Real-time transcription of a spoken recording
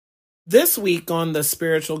This week on the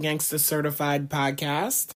Spiritual Gangsta Certified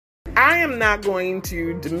podcast, I am not going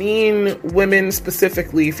to demean women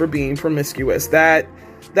specifically for being promiscuous.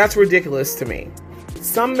 That's ridiculous to me.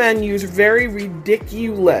 Some men use very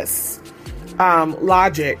ridiculous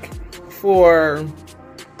logic for,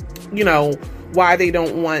 why they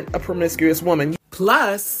don't want a promiscuous woman.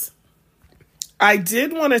 Plus, I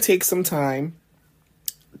did want to take some time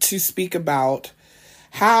to speak about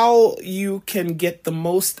how you can get the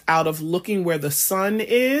most out of looking where the sun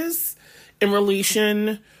is in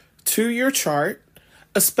relation to your chart,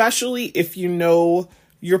 especially if you know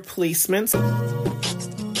your placements.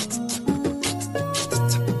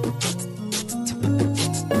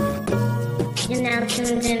 You're now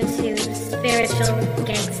tuned into Spiritual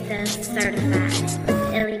Gangsta Certified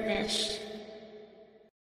with Illy Bish.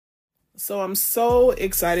 So I'm so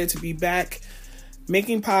excited to be back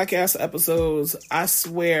making podcast episodes. I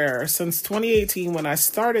swear, since 2018, when I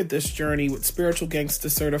started this journey with Spiritual Gangsta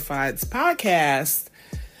Certified's podcast,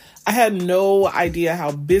 I had no idea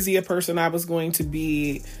how busy a person I was going to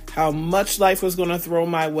be, how much life was going to throw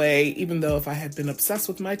my way, even though if I had been obsessed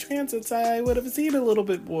with my transits, I would have seen a little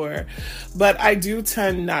bit more. But I do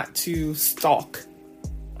tend not to stalk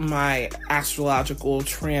my astrological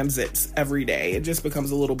transits every day. It just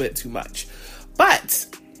becomes a little bit too much. But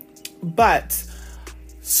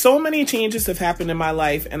so many changes have happened in my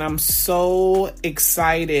life, and I'm so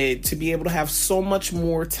excited to be able to have so much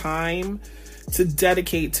more time to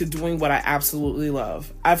dedicate to doing what I absolutely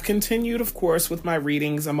love. I've continued, of course, with my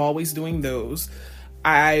readings. I'm always doing those.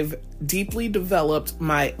 I've deeply developed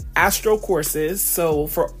my astro courses. So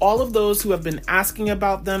for all of those who have been asking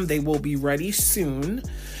about them, they will be ready soon,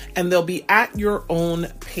 and they'll be at your own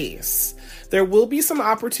pace. There will be some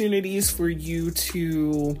opportunities for you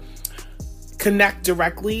to connect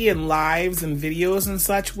directly in lives and videos and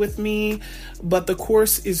such with me, but the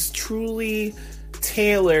course is truly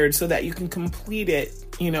tailored so that you can complete it,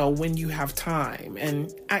 when you have time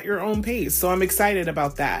and at your own pace. So I'm excited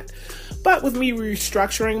about that. But with me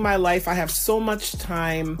restructuring my life, I have so much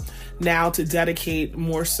time now to dedicate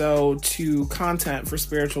more so to content for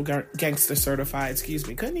Spiritual Gangsta Certified.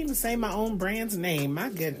 Couldn't even say my own brand's name. My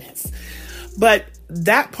goodness. But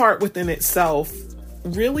that part within itself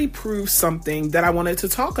really proves something that I wanted to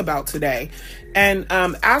talk about today. And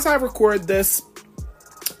as I record this,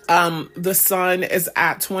 the sun is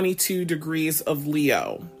at 22 degrees of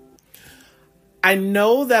Leo. I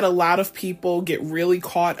know that a lot of people get really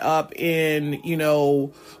caught up in,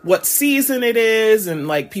 what season it is, and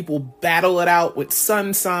people battle it out with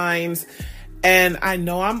sun signs. And I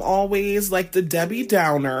know I'm always like the Debbie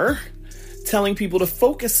Downer, telling people to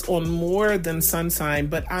focus on more than sun sign,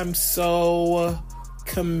 but I'm so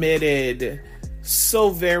committed, so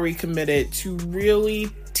very committed to really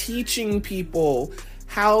teaching people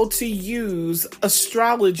how to use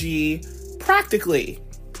astrology practically.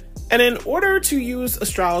 And in order to use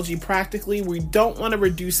astrology practically, we don't want to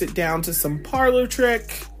reduce it down to some parlor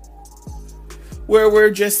trick where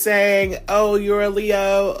we're just saying, oh, you're a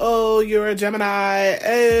Leo, oh, you're a Gemini,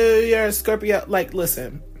 oh, you're a Scorpio.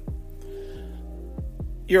 Listen,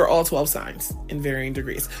 you're all 12 signs in varying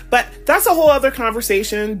degrees. But that's a whole other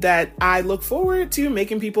conversation that I look forward to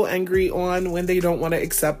making people angry on when they don't want to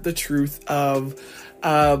accept the truth of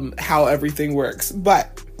how everything works.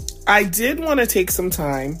 But I did want to take some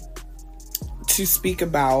time to speak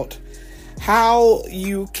about how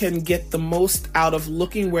you can get the most out of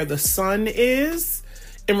looking where the sun is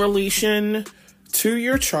in relation to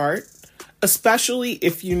your chart, especially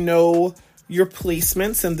if you know your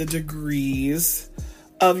placements and the degrees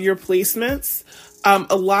of your placements.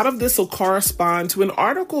 A lot of this will correspond to an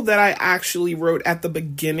article that I actually wrote at the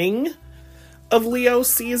beginning of Leo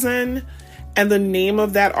season. And the name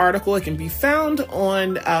of that article, it can be found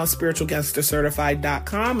on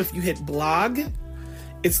spiritualgangstacertified.com. If you hit blog,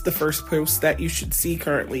 it's the first post that you should see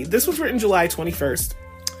currently. This was written July 21st.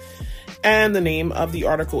 And the name of the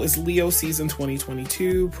article is Leo Season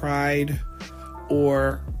 2022, Pride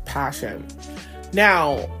or Passion.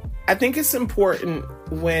 Now, I think it's important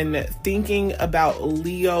when thinking about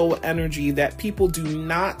Leo energy that people do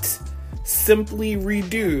not simply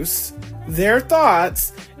reduce their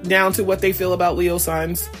thoughts down to what they feel about Leo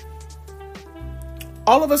signs.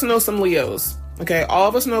 All of us know some Leos, okay? All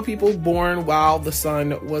of us know people born while the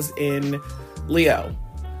sun was in Leo.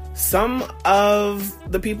 Some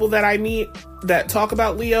of the people that I meet that talk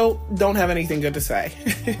about Leo don't have anything good to say.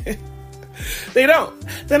 They don't.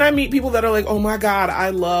 Then I meet people that are like, oh my God, I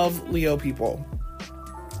love Leo people.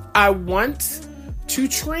 I want to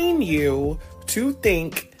train you to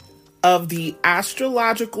think of the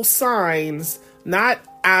astrological signs not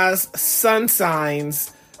as sun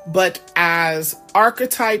signs, but as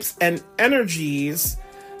archetypes and energies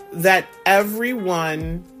that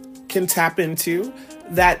everyone can tap into,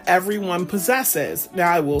 that everyone possesses.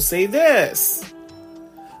 Now, I will say this.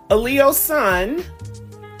 A Leo sun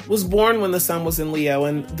was born when the sun was in Leo,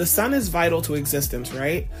 and the sun is vital to existence,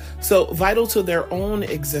 right? So vital to their own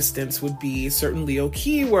existence would be certain Leo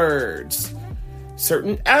keywords,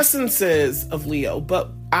 certain essences of Leo. But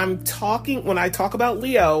when I talk about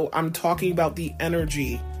Leo, I'm talking about the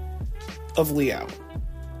energy of Leo.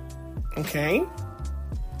 Okay?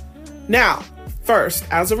 Now, first,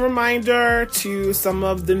 as a reminder to some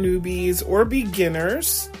of the newbies or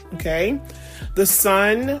beginners, okay, the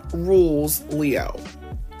sun rules Leo.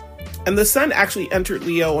 And the sun actually entered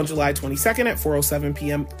Leo on July 22nd at 4:07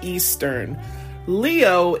 p.m. Eastern.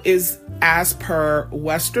 Leo is, as per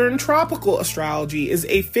Western tropical astrology, is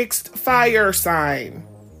a fixed fire sign.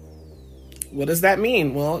 What does that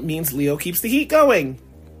mean? Well, it means Leo keeps the heat going.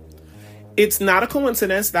 It's not a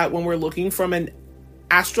coincidence that when we're looking from an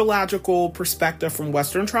astrological perspective from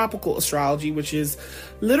Western tropical astrology, which is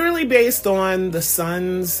literally based on the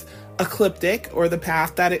sun's ecliptic, or the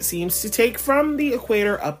path that it seems to take from the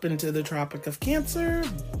equator up into the Tropic of Cancer,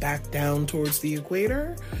 back down towards the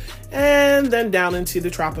equator, and then down into the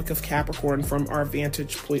Tropic of Capricorn from our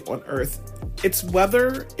vantage point on Earth. It's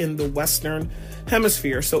weather in the Western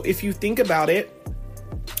Hemisphere. So if you think about it,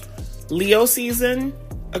 Leo season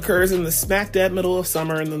occurs in the smack dead middle of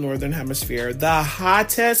summer in the Northern Hemisphere, the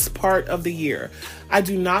hottest part of the year. I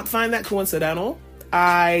do not find that coincidental.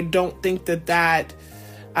 I don't think that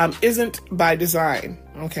isn't by design,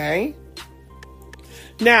 okay?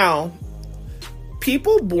 Now,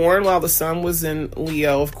 people born while the sun was in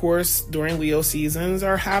Leo, of course, during Leo seasons,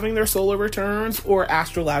 are having their solar returns or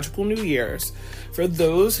astrological new years. For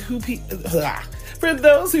those who do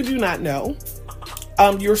not know,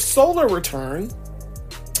 your solar return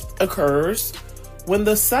occurs when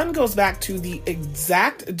the sun goes back to the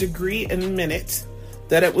exact degree and minute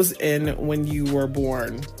that it was in when you were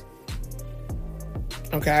born.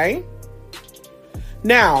 Okay?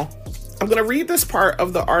 Now, I'm going to read this part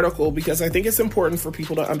of the article because I think it's important for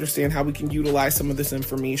people to understand how we can utilize some of this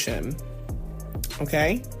information.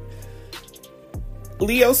 Okay?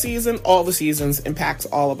 Leo season, all the seasons, impacts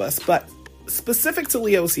all of us, but specific to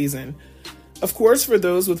Leo season, of course, for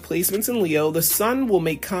those with placements in Leo, the sun will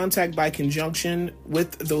make contact by conjunction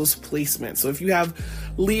with those placements. So if you have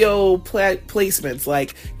Leo placements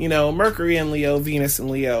like, Mercury in Leo, Venus in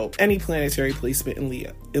Leo, any planetary placement in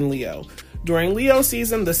Leo. During Leo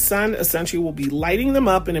season, the sun essentially will be lighting them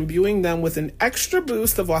up and imbuing them with an extra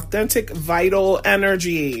boost of authentic, vital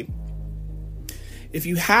energy. If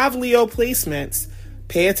you have Leo placements,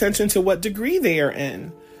 pay attention to what degree they are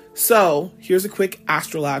in. So here's a quick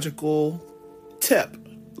astrological tip.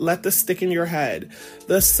 Let this stick in your head.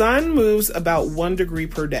 The sun moves about 1 degree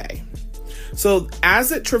per day. So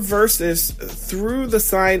as it traverses through the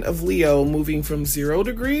sign of Leo, moving from 0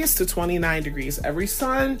 degrees to 29 degrees, every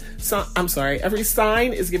sign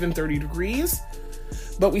is given 30 degrees,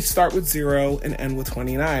 but we start with 0 and end with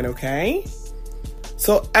 29, okay?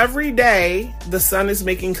 So every day the sun is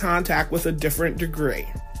making contact with a different degree.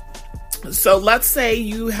 So let's say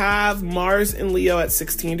you have Mars in Leo at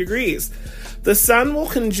 16 degrees. The sun will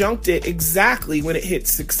conjunct it exactly when it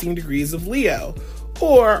hits 16 degrees of Leo,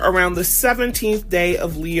 or around the 17th day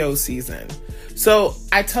of Leo season. So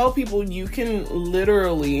I tell people you can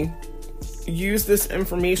literally use this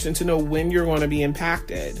information to know when you're going to be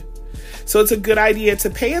impacted. So it's a good idea to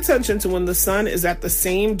pay attention to when the sun is at the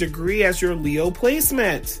same degree as your Leo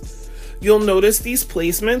placement. You'll notice these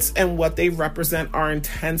placements and what they represent are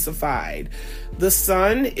intensified. The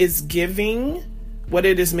sun is giving what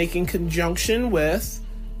it is making conjunction with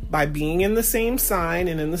by being in the same sign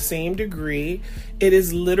and in the same degree. It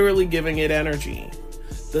is literally giving it energy.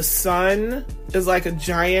 The sun is like a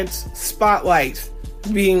giant spotlight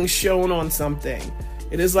being shown on something.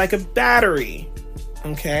 It is like a battery.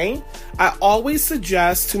 Okay? I always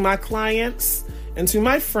suggest to my clients and to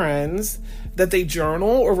my friends that they journal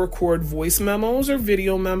or record voice memos or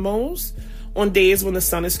video memos on days when the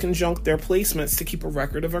sun is conjunct their placements to keep a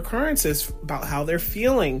record of occurrences about how they're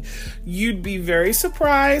feeling. You'd be very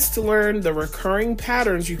surprised to learn the recurring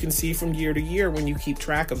patterns you can see from year to year when you keep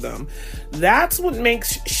track of them. That's what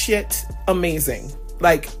makes shit amazing.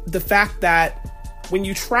 Like the fact that when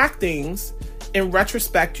you track things, in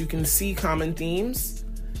retrospect, you can see common themes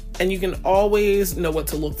and you can always know what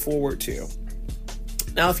to look forward to.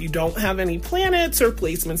 Now, if you don't have any planets or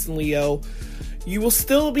placements in Leo, you will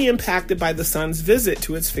still be impacted by the sun's visit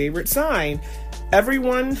to its favorite sign.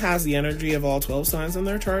 Everyone has the energy of all 12 signs in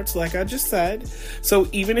their charts, like I just said. So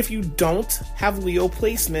even if you don't have Leo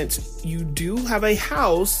placements, you do have a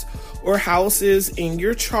house or houses in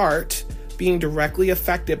your chart being directly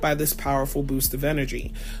affected by this powerful boost of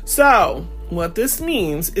energy. So what this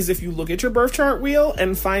means is if you look at your birth chart wheel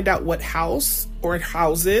and find out what house or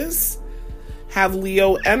houses have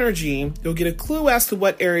Leo energy, you'll get a clue as to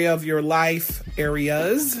what area of your life,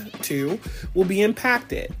 areas too, will be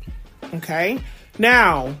impacted. Okay?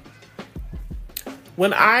 Now,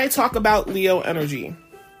 when I talk about Leo energy,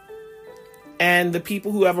 and the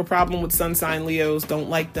people who have a problem with sun sign Leos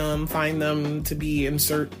don't like them, find them to be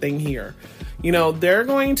insert thing here, they're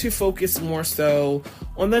going to focus more so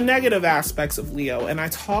on the negative aspects of Leo. And I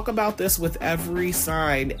talk about this with every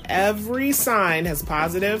sign. Every sign has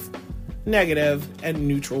positive, negative, and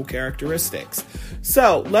neutral characteristics.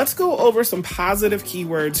 So let's go over some positive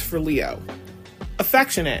keywords for Leo.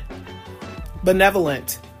 Affectionate,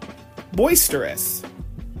 benevolent, boisterous,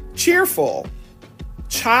 cheerful,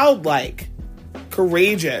 childlike,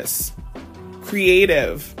 courageous,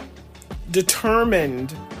 creative,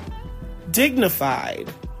 determined, dignified,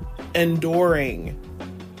 enduring,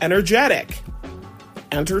 energetic,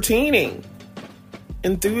 entertaining,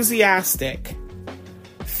 enthusiastic,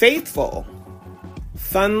 faithful,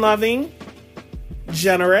 fun-loving,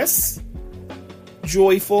 generous,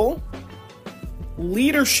 joyful,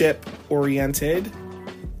 leadership-oriented,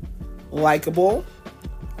 likable,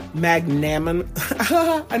 magnanimous.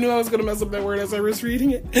 I knew I was going to mess up that word as I was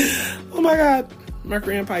reading it. Oh my God.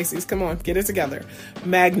 Mercury and Pisces. Come on, get it together.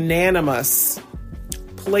 Magnanimous,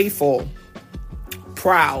 playful,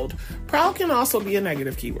 proud. Proud can also be a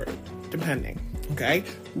negative keyword, depending. Okay.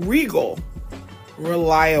 Regal,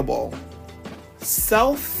 reliable,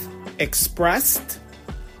 self-expressed,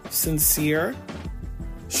 sincere,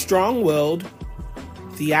 strong-willed,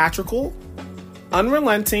 theatrical,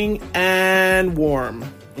 unrelenting, and warm.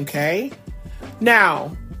 Okay?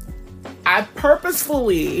 Now, I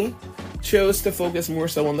purposefully chose to focus more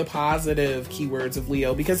so on the positive keywords of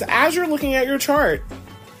Leo because as you're looking at your chart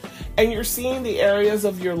and you're seeing the areas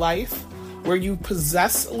of your life where you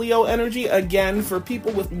possess Leo energy, again, for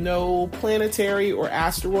people with no planetary or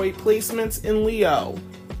asteroid placements in Leo,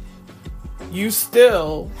 you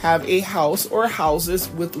still have a house or houses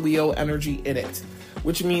with Leo energy in it,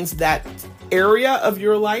 which means that area of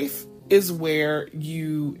your life is where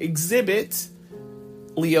you exhibit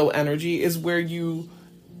Leo energy, is where you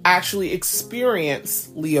actually experience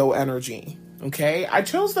Leo energy. Okay? I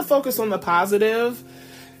chose to focus on the positive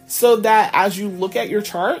so that as you look at your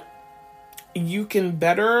chart, you can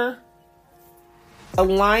better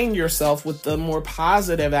align yourself with the more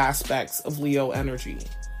positive aspects of Leo energy.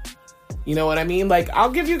 You know what I mean? Like,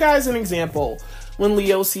 I'll give you guys an example. When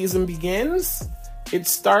Leo season begins, it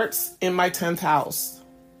starts in my 10th house.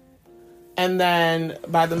 And then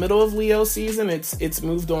by the middle of Leo season, it's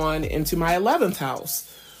moved on into my 11th house.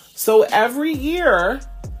 So every year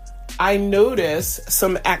I notice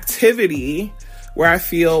some activity where I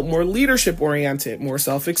feel more leadership oriented, more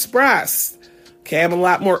self-expressed. Okay, I'm a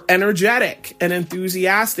lot more energetic and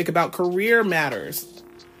enthusiastic about career matters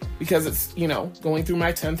because it's, going through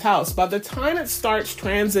my 10th house. By the time it starts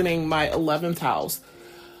transiting my 11th house,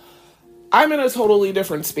 I'm in a totally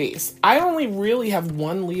different space. I only really have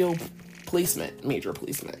one Leo placement, major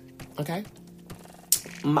placement, okay?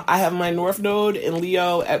 I have my North Node in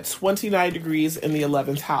Leo at 29 degrees in the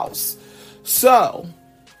 11th house. So,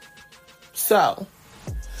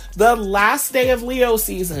 the last day of Leo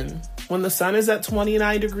season, when the sun is at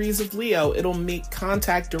 29 degrees of Leo, it'll make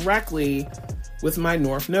contact directly with my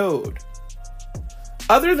North Node.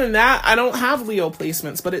 Other than that, I don't have Leo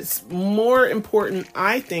placements, but it's more important,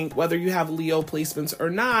 I think, whether you have Leo placements or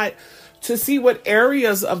not, to see what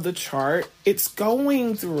areas of the chart it's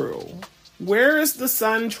going through. Where is the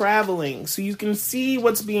sun traveling? So you can see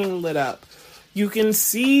what's being lit up. You can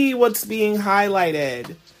see what's being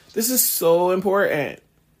highlighted. This is so important.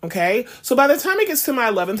 Okay? So by the time it gets to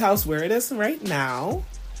my 11th house, where it is right now,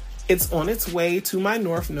 it's on its way to my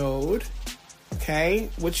North Node. Okay?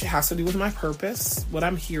 Which has to do with my purpose, what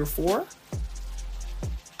I'm here for.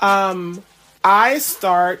 I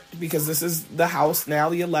start, because this is the house now,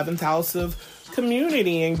 the 11th house of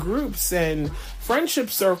community and groups and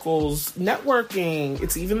friendship circles, networking,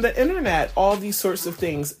 it's even the internet, all these sorts of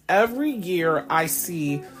things. Every year I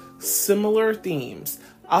see similar themes.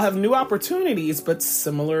 I'll have new opportunities, but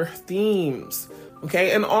similar themes.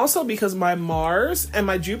 Okay, and also because my Mars and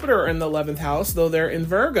my Jupiter are in the 11th house, though they're in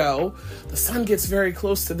Virgo, the sun gets very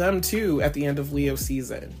close to them too at the end of Leo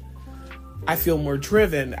season. I feel more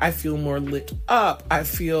driven. I feel more lit up. I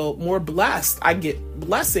feel more blessed. I get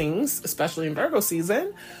blessings, especially in Virgo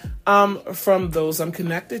season, from those I'm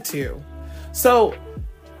connected to. So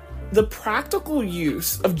the practical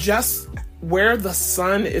use of just where the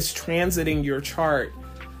sun is transiting your chart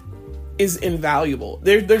is invaluable.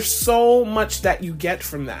 There's so much that you get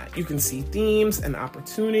from that. You can see themes and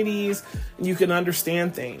opportunities, and you can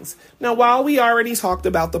understand things. Now, while we already talked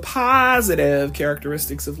about the positive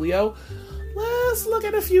characteristics of Leo, let's look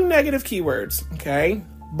at a few negative keywords, okay?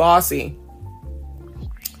 Bossy,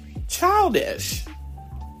 childish,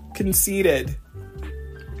 conceited,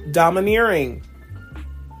 domineering,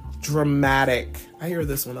 dramatic. I hear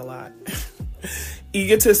this one a lot.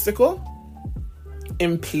 Egotistical,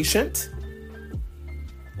 impatient,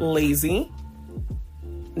 lazy,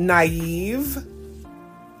 naive,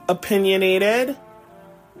 opinionated,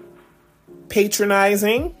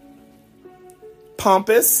 patronizing,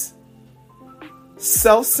 pompous,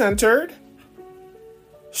 self-centered,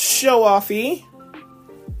 show-offy,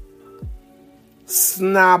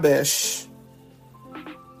 snobbish.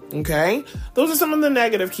 Okay? Those are some of the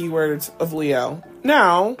negative keywords of Leo.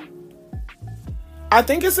 Now, I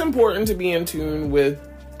think it's important to be in tune with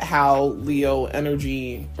how Leo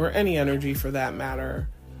energy, or any energy for that matter,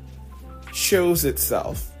 shows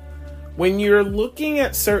itself. When you're looking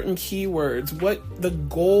at certain keywords, what the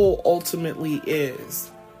goal ultimately is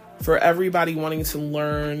for everybody wanting to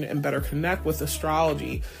learn and better connect with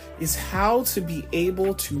astrology is how to be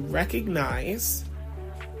able to recognize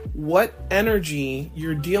what energy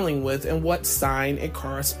you're dealing with and what sign it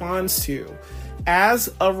corresponds to.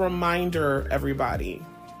 As a reminder, everybody,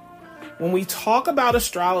 when we talk about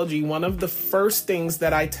astrology, one of the first things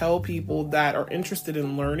that I tell people that are interested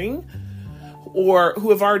in learning or who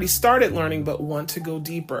have already started learning but want to go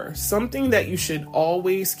deeper, something that you should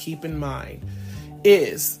always keep in mind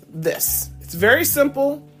is this. It's very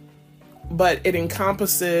simple, but it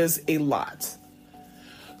encompasses a lot.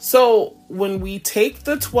 So when we take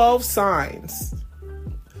the 12 signs,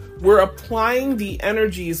 we're applying the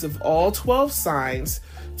energies of all 12 signs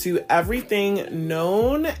to everything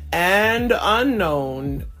known and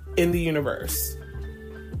unknown in the universe.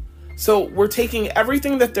 So we're taking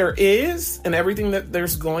everything that there is and everything that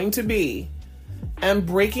there's going to be and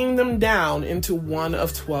breaking them down into one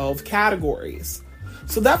of 12 categories.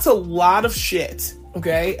 So that's a lot of shit,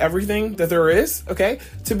 okay? Everything that there is, okay?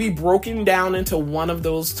 To be broken down into one of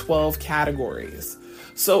those 12 categories.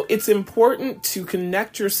 So it's important to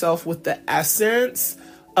connect yourself with the essence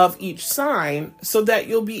of each sign so that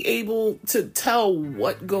you'll be able to tell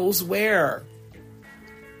what goes where,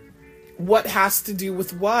 what has to do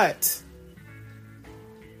with what.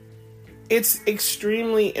 It's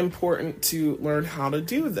extremely important to learn how to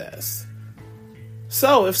do this.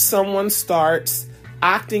 So if someone starts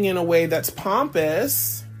acting in a way that's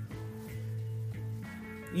pompous,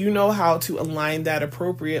 you know how to align that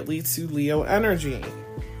appropriately to Leo energy.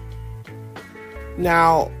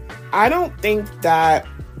 Now, I don't think that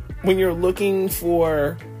when you're looking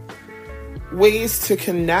for ways to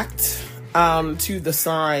connect to the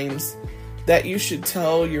signs, that you should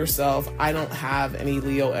tell yourself, I don't have any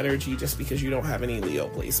Leo energy, just because you don't have any Leo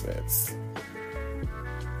placements.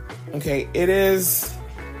 Okay, it is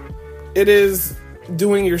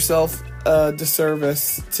doing yourself a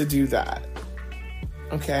disservice to do that.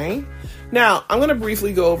 Okay? Now, I'm going to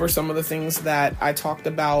briefly go over some of the things that I talked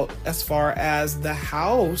about as far as the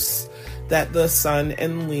house that the sun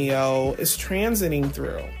in Leo is transiting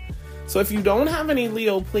through. So if you don't have any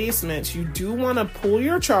Leo placements, you do want to pull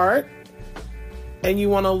your chart and you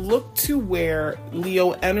want to look to where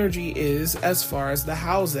Leo energy is as far as the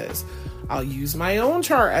houses. I'll use my own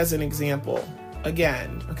chart as an example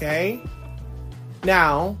again, okay?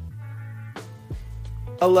 Now,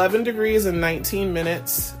 11 degrees and 19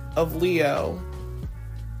 minutes of Leo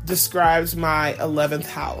describes my 11th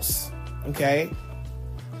house, okay?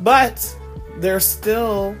 But there's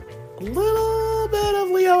still a little bit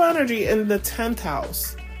of Leo energy in the 10th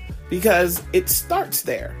house because it starts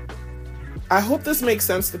there. I hope this makes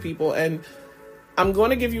sense to people, and I'm going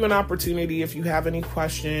to give you an opportunity if you have any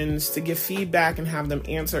questions to give feedback and have them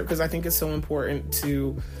answered, because I think it's so important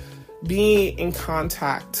to be in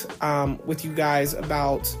contact with you guys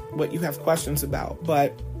about what you have questions about.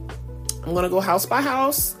 But I'm going to go house by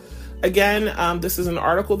house. Again, this is an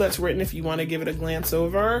article that's written if you want to give it a glance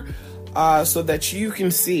over so that you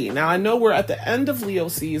can see. Now, I know we're at the end of Leo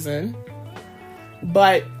season,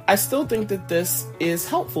 but I still think that this is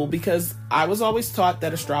helpful because I was always taught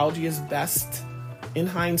that astrology is best in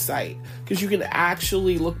hindsight, because you can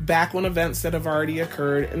actually look back on events that have already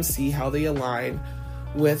occurred and see how they align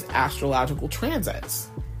with astrological transits.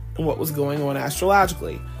 and what was going on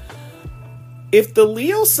astrologically. If the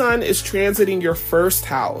Leo sun is transiting your first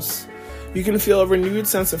house, you can feel a renewed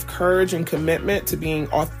sense of courage and commitment to being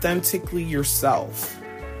authentically yourself.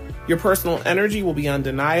 Your personal energy will be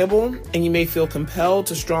undeniable, and you may feel compelled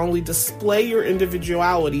to strongly display your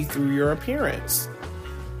individuality through your appearance.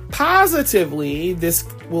 Positively, this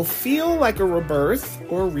will feel like a rebirth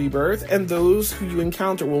or a rebirth, and those who you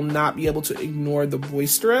encounter will not be able to ignore the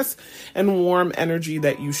boisterous and warm energy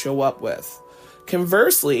that you show up with.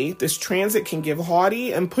 Conversely, this transit can give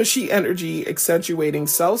haughty and pushy energy, accentuating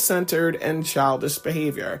self-centered and childish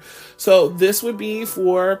behavior. So this would be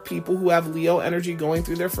for people who have Leo energy going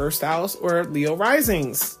through their first house or Leo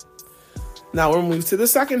risings. Now we'll move to the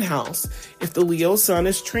second house. If the Leo sun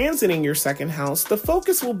is transiting your second house, the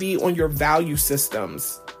focus will be on your value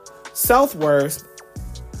systems, self-worth,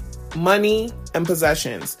 money, and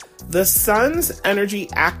possessions. The sun's energy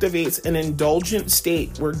activates an indulgent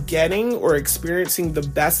state where getting or experiencing the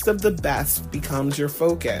best of the best becomes your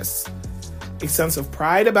focus. A sense of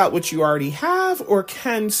pride about what you already have or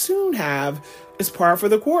can soon have is par for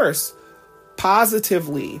the course.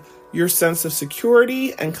 Positively, your sense of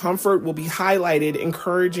security and comfort will be highlighted,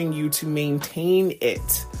 encouraging you to maintain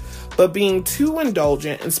it. But being too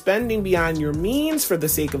indulgent and spending beyond your means for the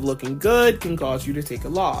sake of looking good can cause you to take a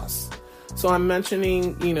loss. So I'm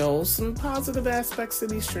mentioning, some positive aspects to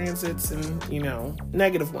these transits and,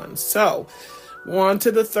 negative ones. So we're on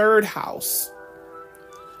to the third house.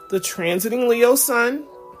 The transiting Leo sun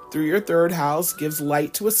through your third house gives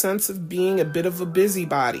light to a sense of being a bit of a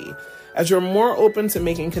busybody, as you're more open to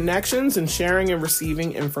making connections and sharing and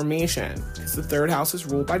receiving information, because the third house is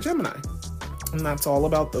ruled by Gemini. And that's all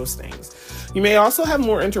about those things. You may also have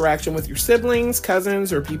more interaction with your siblings,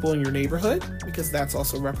 cousins, or people in your neighborhood, because that's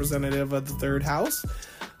also representative of the third house.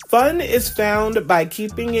 Fun is found by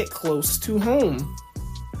keeping it close to home.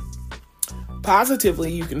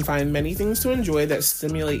 Positively, you can find many things to enjoy that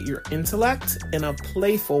stimulate your intellect in a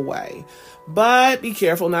playful way. But be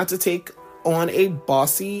careful not to take on a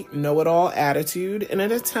bossy, know-it-all attitude in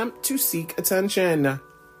an attempt to seek attention.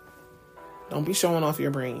 Don't be showing off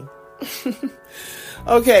your brain.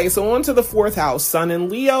 Okay, so on to the fourth house. Sun in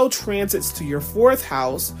Leo transits to your fourth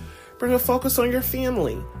house. Bring a focus on your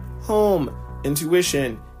family, home,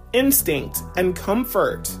 intuition, instinct, and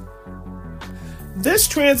comfort. This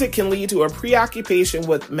transit can lead to a preoccupation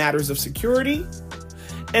with matters of security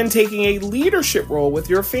and taking a leadership role with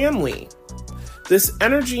your family. This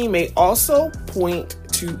energy may also point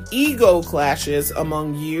to ego clashes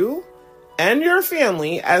among you and your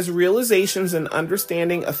family as realizations and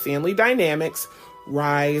understanding of family dynamics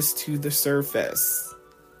rise to the surface.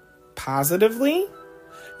 Positively,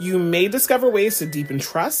 you may discover ways to deepen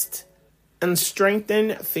trust and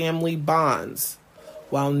strengthen family bonds,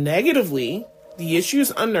 while negatively, the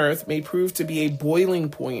issues unearthed may prove to be a boiling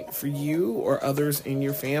point for you or others in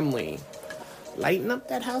your family. Lighten up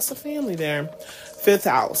that house of family there. Fifth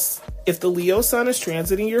house. If the Leo sun is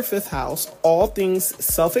transiting your fifth house, all things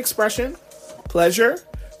self-expression, pleasure,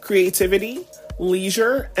 creativity,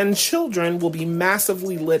 leisure, and children will be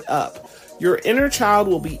massively lit up. Your inner child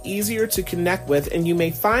will be easier to connect with, and you may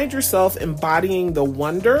find yourself embodying the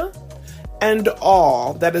wonder and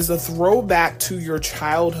awe that is a throwback to your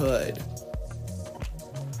childhood.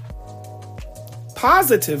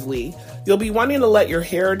 Positively, you'll be wanting to let your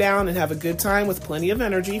hair down and have a good time with plenty of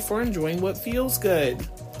energy for enjoying what feels good.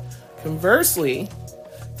 Conversely,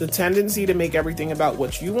 the tendency to make everything about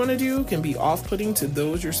what you want to do can be off-putting to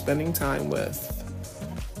those you're spending time with.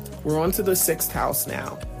 We're on to the sixth house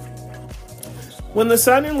now. When the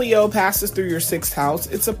sun in Leo passes through your sixth house,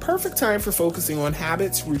 it's a perfect time for focusing on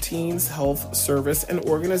habits, routines, health, service, and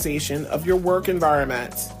organization of your work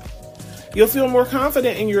environment. You'll feel more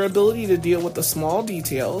confident in your ability to deal with the small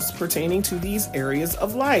details pertaining to these areas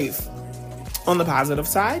of life. On the positive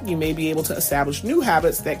side, you may be able to establish new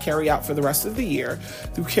habits that carry out for the rest of the year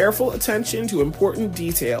through careful attention to important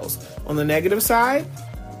details. On the negative side,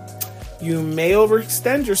 you may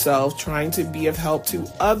overextend yourself trying to be of help to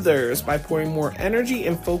others by pouring more energy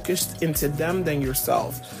and focus into them than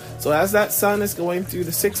yourself. So as that sun is going through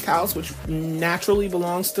the sixth house, which naturally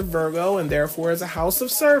belongs to Virgo and therefore is a house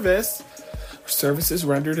of service, services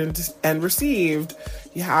rendered and received,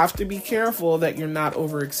 you have to be careful that you're not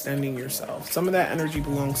overextending yourself. Some of that energy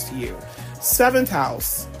belongs to you. Seventh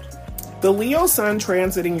house. The Leo sun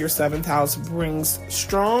transiting your seventh house brings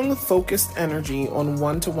strong, focused energy on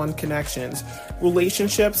one-to-one connections,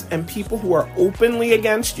 relationships, and people who are openly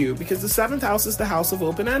against you, because the seventh house is the house of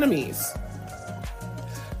open enemies.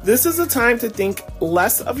 This is a time to think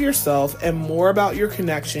less of yourself and more about your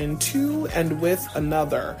connection to and with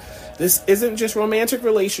another. This isn't just romantic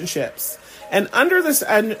relationships. And under this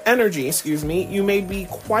energy, you may be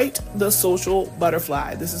quite the social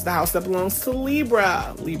butterfly. This is the house that belongs to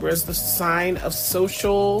Libra. Libra is the sign of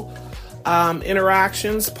social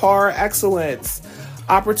interactions par excellence.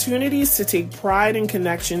 Opportunities to take pride in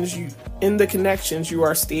connections. In the connections you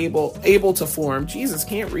are able to form. Jesus,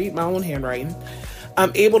 can't read my own handwriting.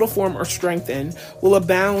 Able to form or strengthen will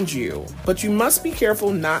abound you. But you must be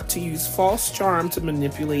careful not to use false charm to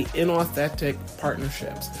manipulate inauthentic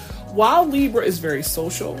partnerships. While Libra is very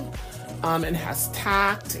social and has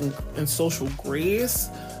tact and social grace,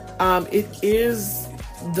 it is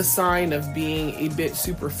the sign of being a bit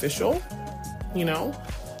superficial,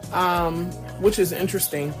 which is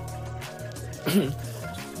interesting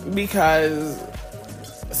because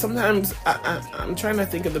sometimes I'm trying to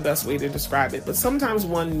think of the best way to describe it, but sometimes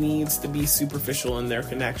one needs to be superficial in their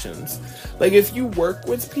connections. Like if you work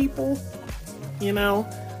with people,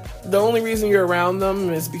 the only reason you're around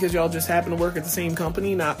them is because y'all just happen to work at the same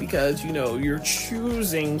company, not because, you're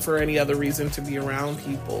choosing for any other reason to be around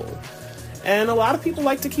people. And a lot of people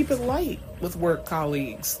like to keep it light with work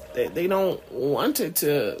colleagues. They don't want it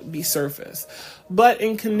to be surface. But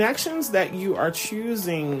in connections that you are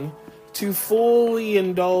choosing to fully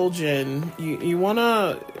indulge in, you want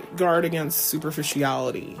to guard against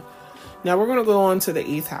superficiality. Now we're going to go on to the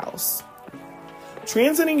 8th house.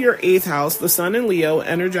 Transiting your 8th house, the sun in Leo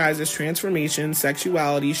energizes transformation,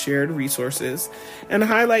 sexuality, shared resources, and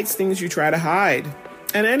highlights things you try to hide,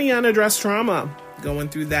 and any unaddressed trauma. Going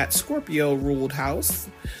through that Scorpio-ruled house.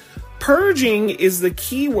 Purging is the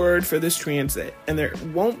key word for this transit, and there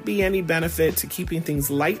won't be any benefit to keeping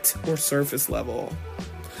things light or surface level.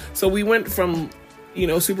 So we went from,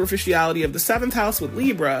 superficiality of the 7th house with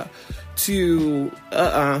Libra to,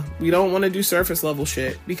 we don't want to do surface level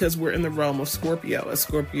shit because we're in the realm of Scorpio, as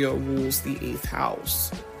Scorpio rules the 8th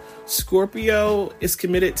house. Scorpio is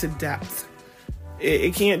committed to depth.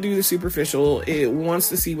 It can't do the superficial. It wants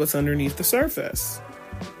to see what's underneath the surface.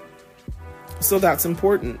 So that's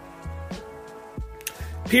important.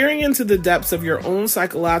 Peering into the depths of your own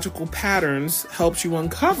psychological patterns helps you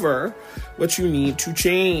uncover what you need to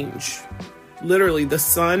change. Literally, the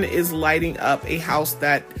sun is lighting up a house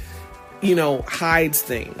that, hides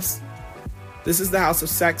things. This is the house of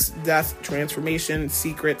sex, death, transformation,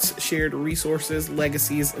 secrets, shared resources,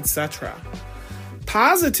 legacies, etc.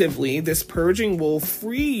 Positively, this purging will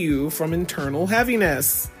free you from internal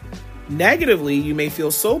heaviness. Negatively, you may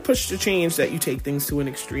feel so pushed to change that you take things to an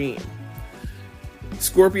extreme.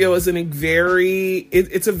 Scorpio is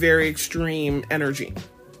it's a very extreme energy.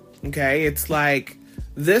 Okay? It's like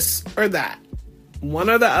this or that. One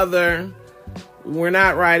or the other. We're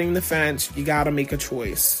not riding the fence. You gotta make a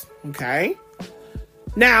choice. Okay?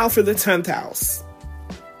 Now for the 10th house.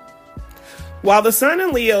 While the sun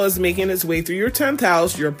in Leo is making its way through your 10th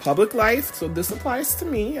house, your public life, so this applies to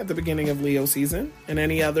me at the beginning of Leo season and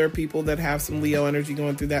any other people that have some Leo energy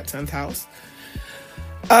going through that 10th house.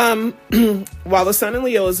 While the sun in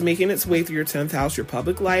Leo is making its way through your 10th house, your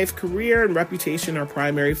public life, career, and reputation are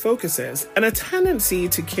primary focuses, and a tendency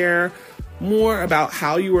to care more about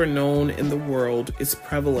how you are known in the world is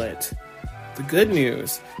prevalent. The good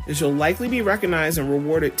news is you'll likely be recognized and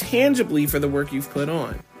rewarded tangibly for the work you've put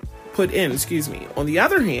in. On the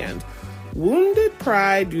other hand, wounded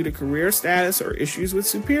pride due to career status or issues with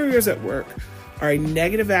superiors at work are a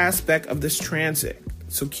negative aspect of this transit,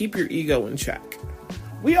 so keep your ego in check.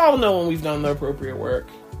 We all know when we've done the appropriate work.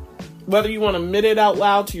 Whether you want to admit it out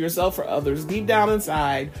loud to yourself or others, deep down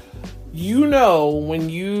inside, you know when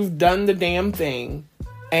you've done the damn thing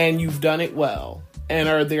and you've done it well and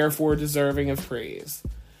are therefore deserving of praise.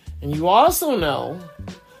 And you also know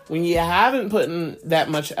when you haven't put in that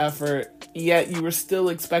much effort, yet you were still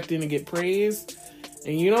expecting to get praised,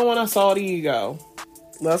 and you don't want to assault the ego.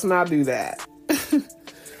 Let's not do that.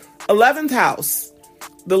 11th house.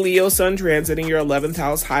 The Leo sun transit in your 11th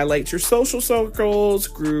house highlights your social circles,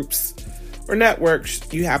 groups, or networks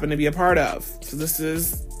you happen to be a part of. So this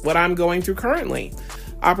is what I'm going through currently.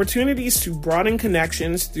 Opportunities to broaden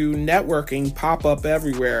connections through networking pop up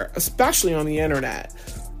everywhere, especially on the internet.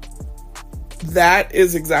 That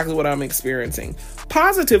is exactly what I'm experiencing.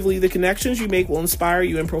 Positively, the connections you make will inspire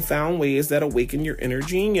you in profound ways that awaken your inner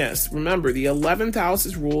genius. Remember, the 11th house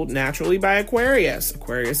is ruled naturally by Aquarius.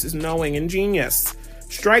 Aquarius is knowing and genius.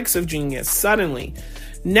 Strikes of genius, suddenly.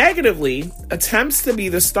 Negatively, attempts to be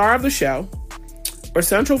the star of the show or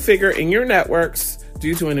central figure in your networks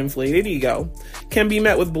due to an inflated ego can be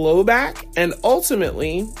met with blowback and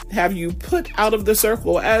ultimately have you put out of the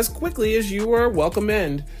circle as quickly as you were welcome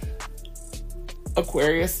in.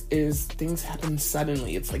 Aquarius is things happen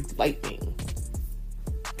suddenly. It's like lightning.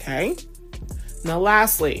 Okay? Now,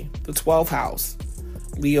 lastly, the 12th house.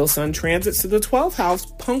 Leo Sun transits to the 12th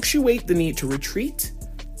house punctuate the need to retreat,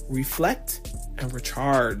 reflect, and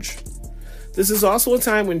recharge. This is also a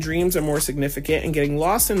time when dreams are more significant, and getting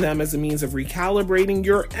lost in them as a means of recalibrating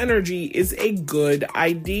your energy is a good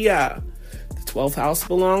idea. The 12th house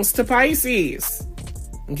belongs to Pisces.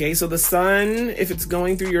 Okay, so the sun, if it's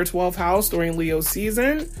going through your 12th house during Leo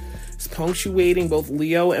season, is punctuating both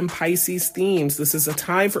Leo and Pisces themes. This is a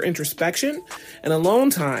time for introspection and alone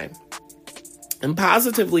time. And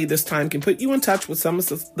positively, this time can put you in touch with some of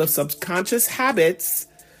the subconscious habits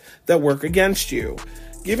that work against you,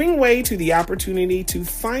 giving way to the opportunity to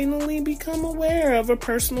finally become aware of a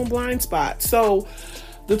personal blind spot. So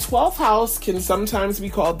the 12th house can sometimes be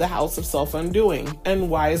called the house of self-undoing. And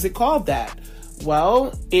why is it called that?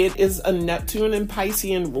 Well, it is a Neptune and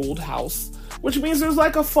Piscean ruled house, which means there's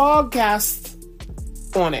like a fog cast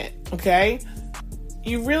on it, okay?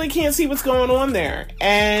 You really can't see what's going on there.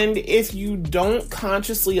 And if you don't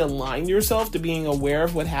consciously align yourself to being aware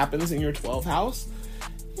of what happens in your 12th house,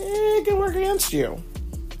 it can work against you.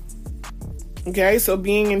 Okay, so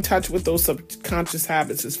being in touch with those subconscious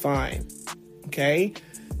habits is fine. Okay,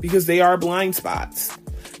 because they are blind spots.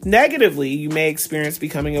 Negatively, you may experience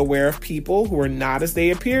becoming aware of people who are not as they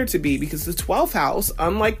appear to be, because the 12th house,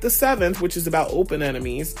 unlike the 7th, which is about open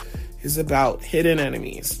enemies, is about hidden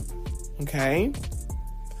enemies. Okay?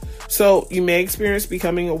 So you may experience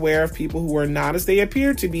becoming aware of people who are not as they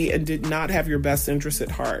appear to be and did not have your best interests at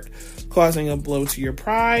heart, causing a blow to your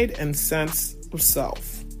pride and sense of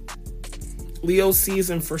self. Leo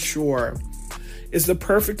season for sure is the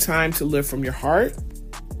perfect time to live from your heart,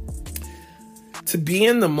 to be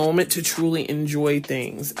in the moment, to truly enjoy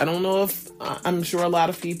things. I don't know if, I'm sure a lot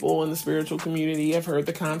of people in the spiritual community have heard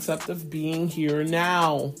the concept of being here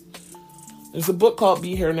now. There's a book called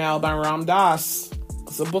Be Here Now by Ram Dass.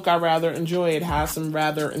 It's a book I rather enjoy. It has some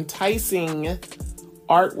rather enticing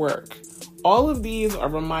artwork. All of these are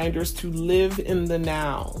reminders to live in the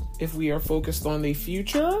now. If we are focused on the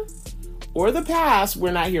future or the past,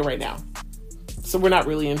 we're not here right now. So we're not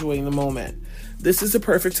really enjoying the moment. This is the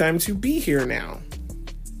perfect time to be here now.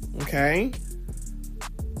 Okay?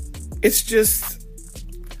 It's just,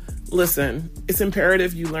 listen, it's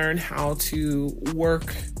imperative you learn how to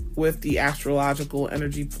work with the astrological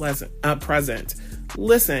energy present.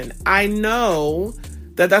 Listen, I know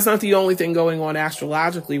that that's not the only thing going on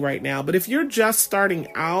astrologically right now, but if you're just starting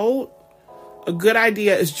out, a good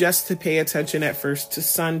idea is just to pay attention at first to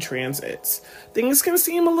sun transits. Things can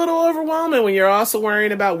seem a little overwhelming when you're also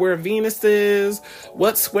worrying about where Venus is,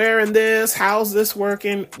 what's square in this, how's this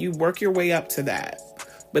working. You work your way up to that.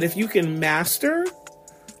 But if you can master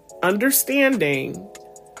understanding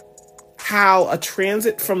how a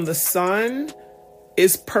transit from the sun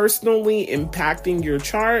is personally impacting your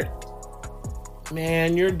chart,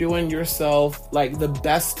 man, you're doing yourself like the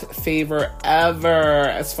best favor ever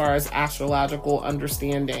as far as astrological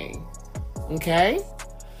understanding. Okay?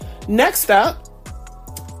 Next up,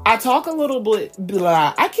 I talk a little bit,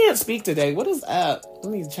 I can't speak today. What is up?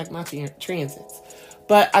 Let me check my transits.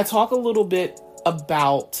 But I talk a little bit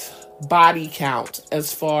about body count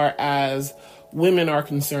as far as women are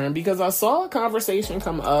concerned, because I saw a conversation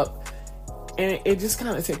come up and it just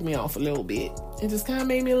kind of ticked me off a little bit. It just kind of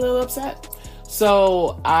made me a little upset.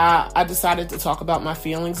 So I decided to talk about my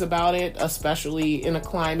feelings about it, especially in a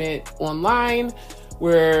climate online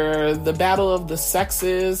where the battle of the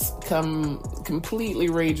sexes completely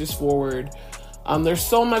rages forward. There's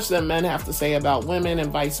so much that men have to say about women and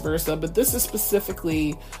vice versa, but this is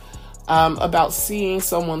specifically about seeing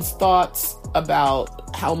someone's thoughts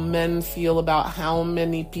about how men feel about how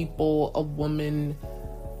many people a woman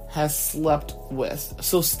has slept with.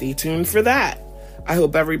 So stay tuned for that. I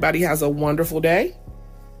hope everybody has a wonderful day.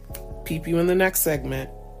 Peep you in the next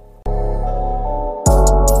segment.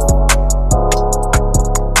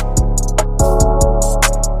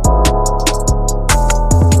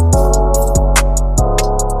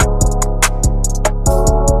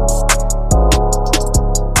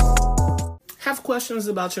 Have questions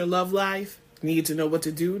about your love life? Need to know what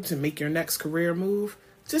to do to make your next career move?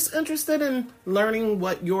 Just interested in learning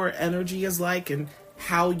what your energy is like and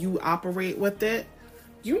how you operate with it?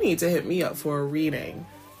 You need to hit me up for a reading.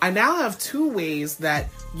 I now have 2 ways that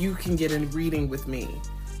you can get a reading with me.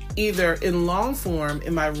 Either in long form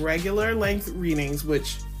in my regular length readings,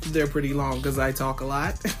 which they're pretty long because I talk a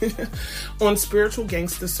lot, on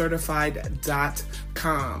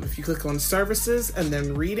spiritualgangstercertified.com. If you click on services and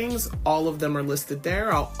then readings, all of them are listed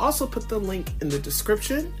there. I'll also put the link in the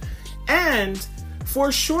description. And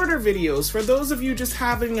for shorter videos, for those of you just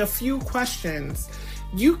having a few questions,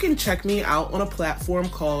 you can check me out on a platform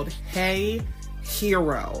called Hey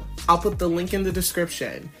Hero. I'll put the link in the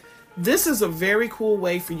description. This is a very cool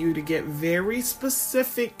way for you to get very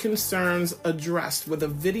specific concerns addressed with a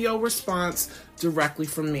video response directly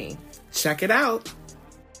from me. Check it out.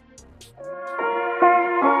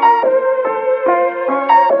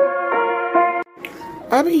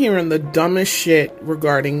 I've been hearing the dumbest shit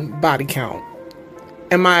regarding body count.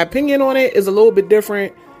 And my opinion on it is a little bit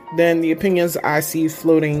different than the opinions I see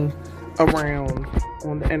floating around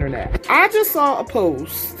on the internet. I just saw a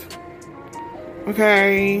post,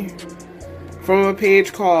 okay, from a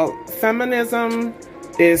page called Feminism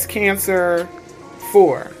is Cancer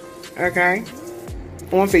 4, okay,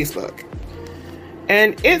 on Facebook.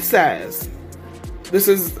 And it says, this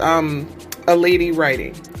is a lady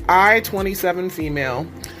writing, I, 27 female,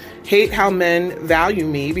 hate how men value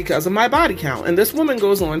me because of my body count. And this woman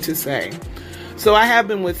goes on to say, so I have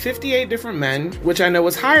been with 58 different men, which I know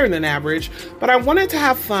is higher than average, but I wanted to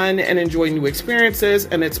have fun and enjoy new experiences,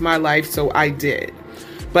 and it's my life, so I did.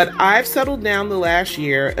 But I've settled down the last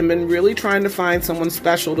year and been really trying to find someone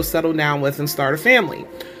special to settle down with and start a family.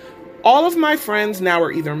 All of my friends now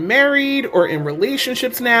are either married or in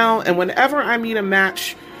relationships now, and whenever I meet a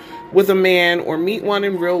match with a man or meet one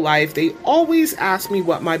in real life, they always ask me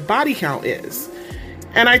what my body count is.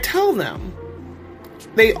 And I tell them.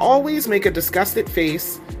 They always make a disgusted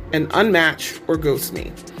face and unmatch or ghost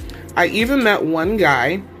me. I even met one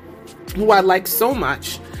guy who I liked so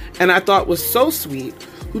much and I thought was so sweet,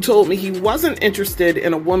 who told me he wasn't interested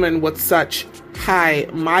in a woman with such high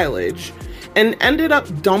mileage and ended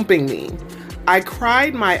up dumping me. I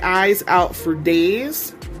cried my eyes out for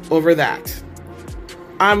days over that.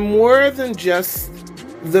 I'm more than just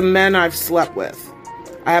the men I've slept with.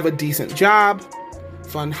 I have a decent job,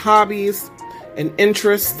 fun hobbies, an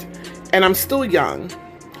interest, and I'm still young.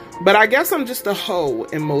 But I guess I'm just a hoe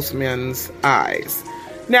in most men's eyes.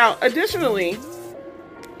 Now, additionally,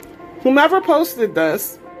 whomever posted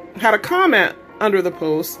this had a comment under the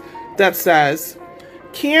post that says,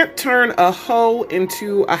 can't turn a hoe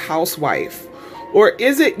into a housewife. Or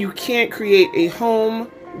is it you can't create a home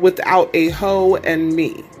without a hoe and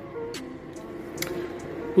me?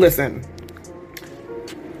 Listen,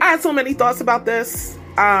 I had so many thoughts about this.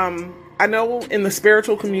 I know in the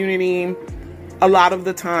spiritual community, a lot of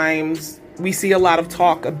the times we see a lot of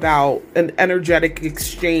talk about an energetic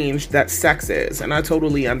exchange that sex is, and I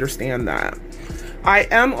totally understand that. I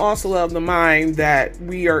am also of the mind that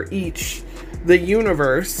we are each the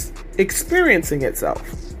universe experiencing itself,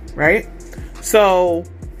 right? So,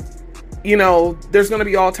 you know, there's going to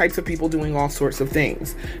be all types of people doing all sorts of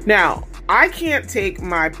things. Now, I can't take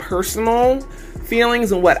my personal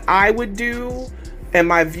feelings and what I would do and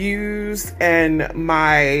my views and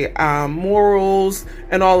my morals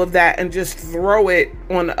and all of that and just throw it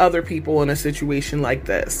on other people in a situation like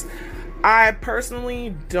this. I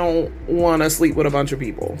personally don't want to sleep with a bunch of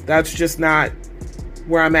people. That's just not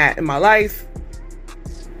where I'm at in my life.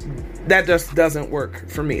 That just doesn't work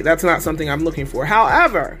for me. That's not something I'm looking for.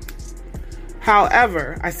 However,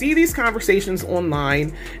 I see these conversations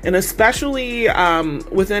online, and especially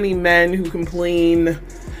with any men who complain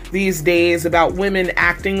these days about women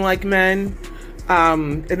acting like men.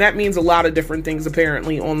 And that means a lot of different things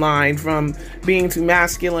apparently online, from being too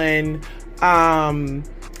masculine,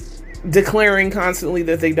 declaring constantly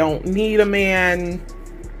that they don't need a man,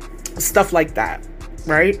 stuff like that,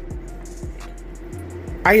 right?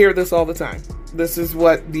 I hear this all the time. This is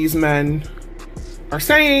what these men are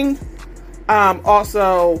saying.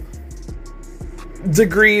 Also,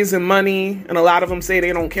 degrees and money, and a lot of them say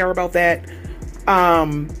they don't care about that.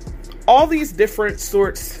 All these different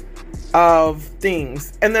sorts of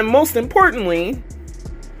things. And then most importantly,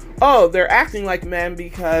 they're acting like men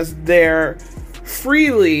because they're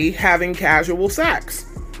freely having casual sex.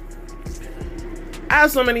 I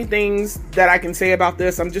have so many things that I can say about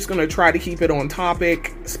this. I'm just going to try to keep it on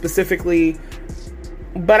topic specifically.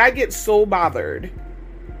 But I get so bothered.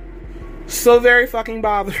 So very fucking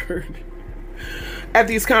bothered at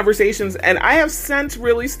these conversations. And I have since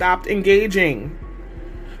really stopped engaging,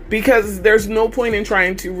 because there's no point in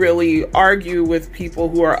trying to really argue with people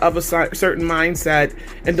who are of a certain mindset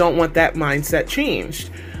and don't want that mindset changed.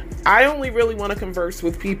 I only really want to converse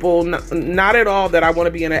with people, not at all that I want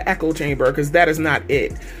to be in an echo chamber, because that is not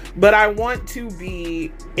it. But I want to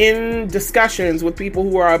be in discussions with people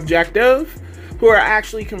who are objective, who are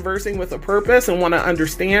actually conversing with a purpose and want to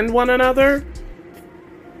understand one another.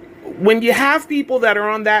 When you have people that are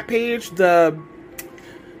on that page, the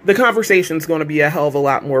conversation's going to be a hell of a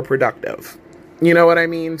lot more productive. You know what I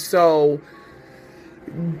mean? So,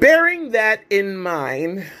 bearing that in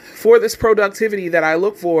mind, for this productivity that I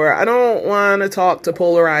look for, I don't want to talk to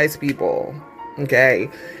polarized people. Okay.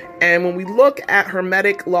 And when we look at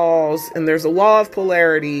Hermetic laws, and there's a law of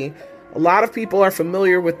polarity, a lot of people are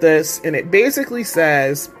familiar with this, and it basically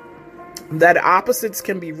says that opposites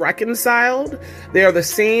can be reconciled. They are the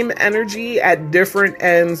same energy at different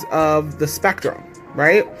ends of the spectrum,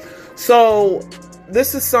 right? So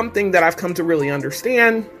this is something that I've come to really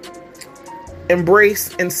understand,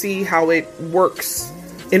 embrace, and see how it works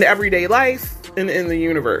in everyday life and in the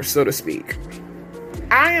universe, so to speak.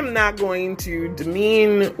 I am not going to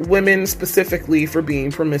demean women specifically for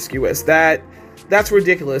being promiscuous. That's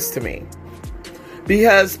ridiculous to me.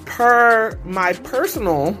 Because per my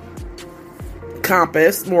personal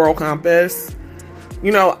compass, moral compass,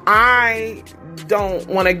 I don't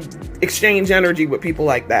want to exchange energy with people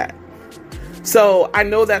like that. So I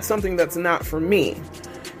know that's something that's not for me.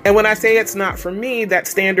 And when I say it's not for me, that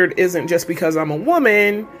standard isn't just because I'm a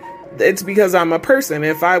woman. It's because I'm a person.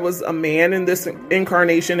 If I was a man in this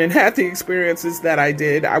incarnation and had the experiences that I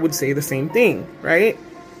did, I would say the same thing, right?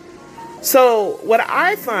 So what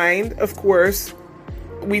I find, of course,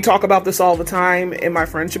 we talk about this all the time in my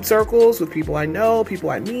friendship circles with people I know, people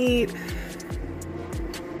I meet.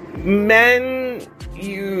 Some men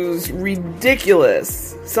use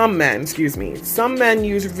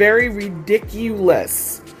very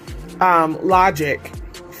ridiculous logic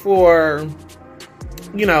for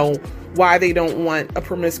why they don't want a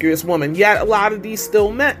promiscuous woman. Yet a lot of these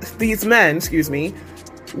men,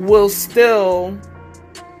 will still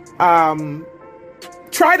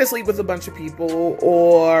try to sleep with a bunch of people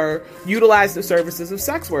or utilize the services of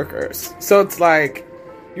sex workers. So it's like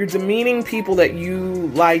you're demeaning people that you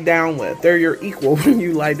lie down with. They're your equal when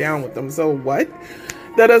you lie down with them. So what?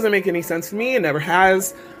 That doesn't make any sense to me. It never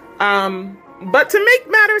has. But to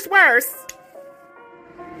make matters worse,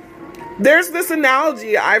 there's this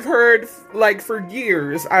analogy I've heard for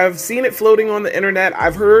years. I've seen it floating on the internet.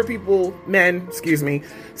 I've heard men,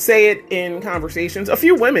 say it in conversations. A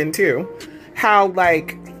few women too. How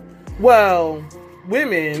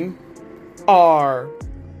women are,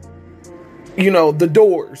 the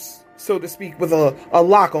doors, so to speak, with a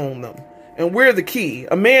lock on them. And we're the key.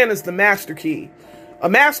 A man is the master key. A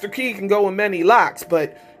master key can go in many locks,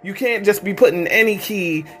 but you can't just be putting any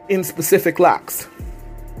key in specific locks.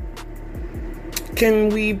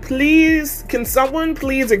 Can someone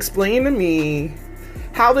please explain to me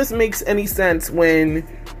how this makes any sense when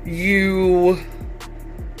you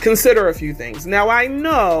consider a few things? Now, I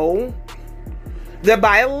know that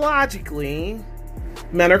biologically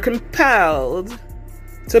men are compelled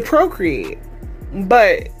to procreate,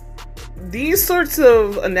 but these sorts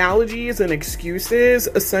of analogies and excuses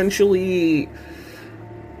essentially,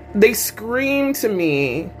 they scream to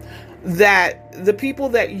me that the people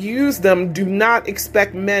that use them do not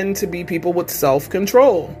expect men to be people with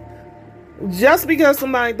self-control. Just because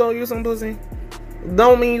somebody don't use some pussy,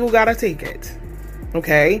 don't mean you gotta take it.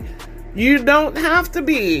 Okay? You don't have to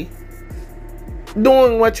be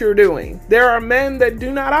doing what you're doing. There are men that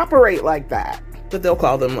do not operate like that, but they'll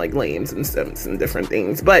call them lames and simps and different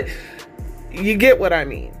things. But you get what I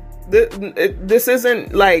mean. This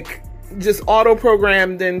isn't just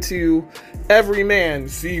auto-programmed into every man.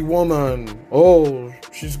 See, woman, oh,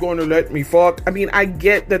 she's going to let me fuck. I mean, I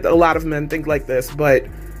get that a lot of men think like this, but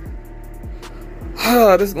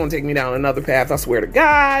this is going to take me down another path, I swear to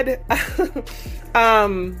God.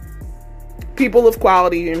 People of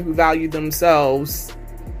quality and who value themselves,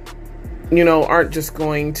 aren't just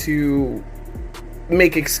going to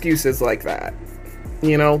make excuses like that.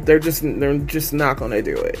 They're just not going to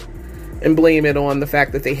do it and blame it on the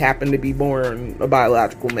fact that they happen to be born a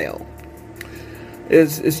biological male.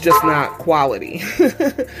 It's just not quality.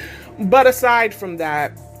 But aside from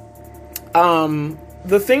that,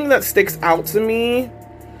 the thing that sticks out to me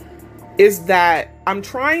is that I'm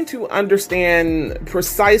trying to understand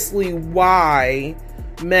precisely why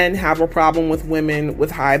men have a problem with women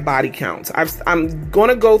with high body counts. I'm going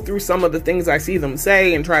to go through some of the things I see them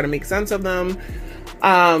say and try to make sense of them.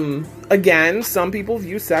 Again, some people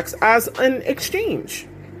view sex as an exchange.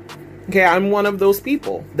 Okay, I'm one of those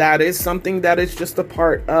people. That is something that is just a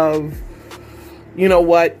part of,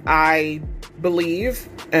 what I believe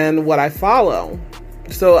and what I follow.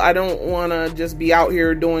 So I don't want to just be out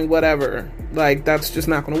here doing whatever. That's just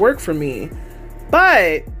not going to work for me.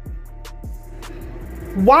 But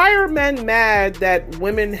why are men mad that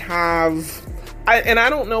women have... I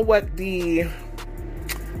don't know what the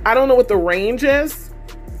range is.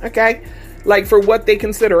 Okay? For what they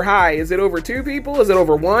consider high. Is it over 2 people? Is it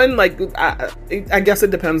over 1? I guess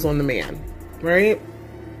it depends on the man. Right?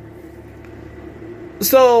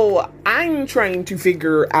 So I'm trying to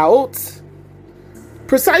figure out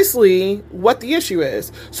precisely what the issue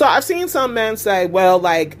is. So I've seen some men say, well,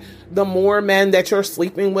 like, the more men that you're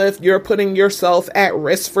sleeping with, you're putting yourself at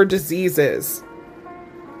risk for diseases.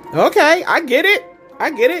 Okay, I get it.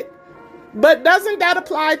 But doesn't that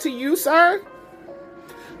apply to you, sir?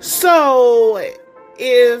 So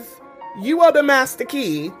if you are the master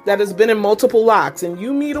key that has been in multiple locks and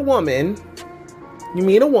you meet a woman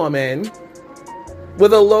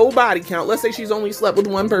with a low body count, let's say she's only slept with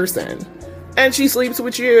one person, and she sleeps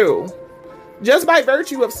with you. Just by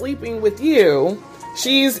virtue of sleeping with you,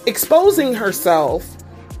 she's exposing herself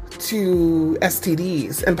to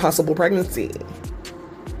STDs and possible pregnancy.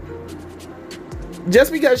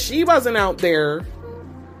 Just because she wasn't out there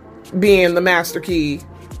being the master key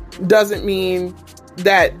doesn't mean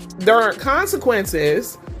that there aren't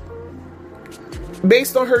consequences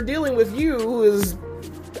based on her dealing with you, who is,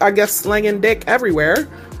 I guess, slinging dick everywhere.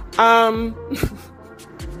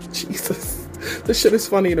 Jesus, this shit is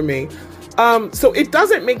funny to me. So it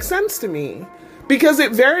doesn't make sense to me, because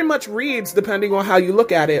it very much reads, depending on how you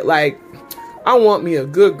look at it, like, I want me a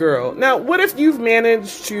good girl. Now, what if you've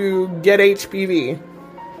managed to get HPV?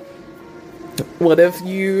 What if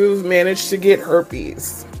you've managed to get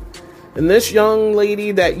herpes? And this young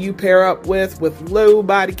lady that you pair up with low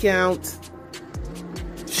body count,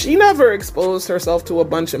 she never exposed herself to a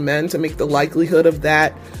bunch of men to make the likelihood of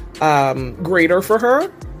that greater for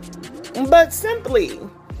her. But simply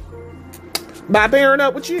by pairing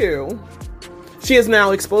up with you, she has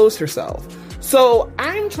now exposed herself. So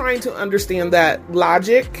I'm trying to understand that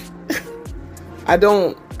logic. I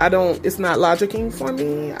don't, it's not logicking for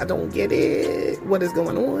me. I don't get it. What is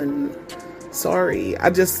going on? Sorry.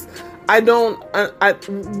 What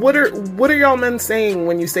are y'all men saying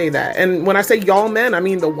when you say that? And when I say y'all men, I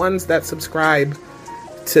mean the ones that subscribe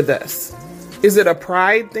to this. Is it a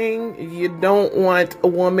pride thing? You don't want a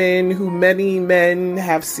woman who many men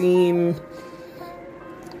have seen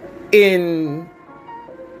in,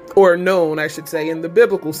 or known, I should say, in the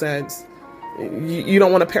biblical sense. You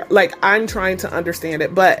don't want to like, I'm trying to understand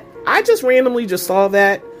it, but I just randomly just saw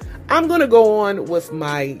that. I'm going to go on with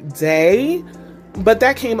my day, but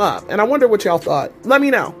that came up and I wonder what y'all thought. Let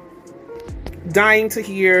me know. Dying to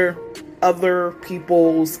hear other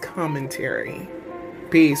people's commentary.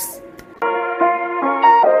 Peace.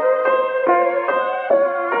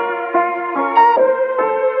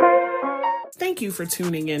 Thank you for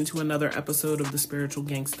tuning in to another episode of the Spiritual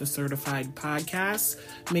Gangsta Certified podcast.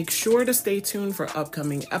 Make sure to stay tuned for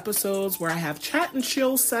upcoming episodes where I have chat and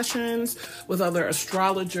chill sessions with other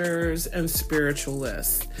astrologers and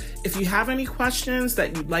spiritualists. If you have any questions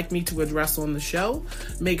that you'd like me to address on the show,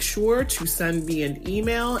 make sure to send me an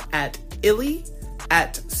email at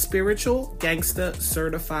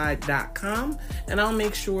illy@spiritualgangstacertified.com, and I'll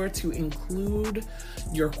make sure to include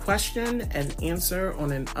your question and answer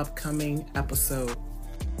on an upcoming episode.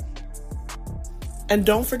 And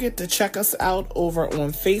don't forget to check us out over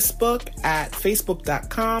on Facebook at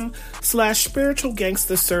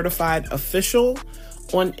facebook.com/spiritualgangstacertifiedofficial,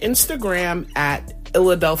 on Instagram at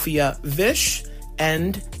Philadelphia Vish,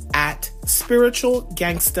 and at Spiritual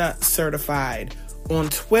Gangsta Certified, on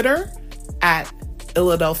Twitter at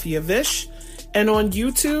Philadelphia Vish, and on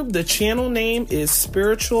YouTube the channel name is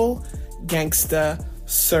Spiritual Gangsta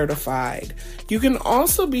Certified. You can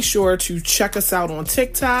also be sure to check us out on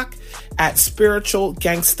TikTok at Spiritual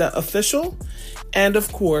Gangsta Official, and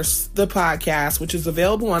of course the podcast, which is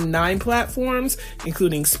available on 9 platforms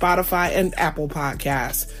including Spotify and Apple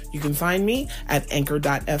Podcasts. You can find me at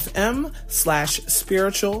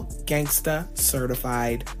anchor.fm/Spiritual Gangsta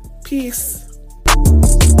Certified. Peace.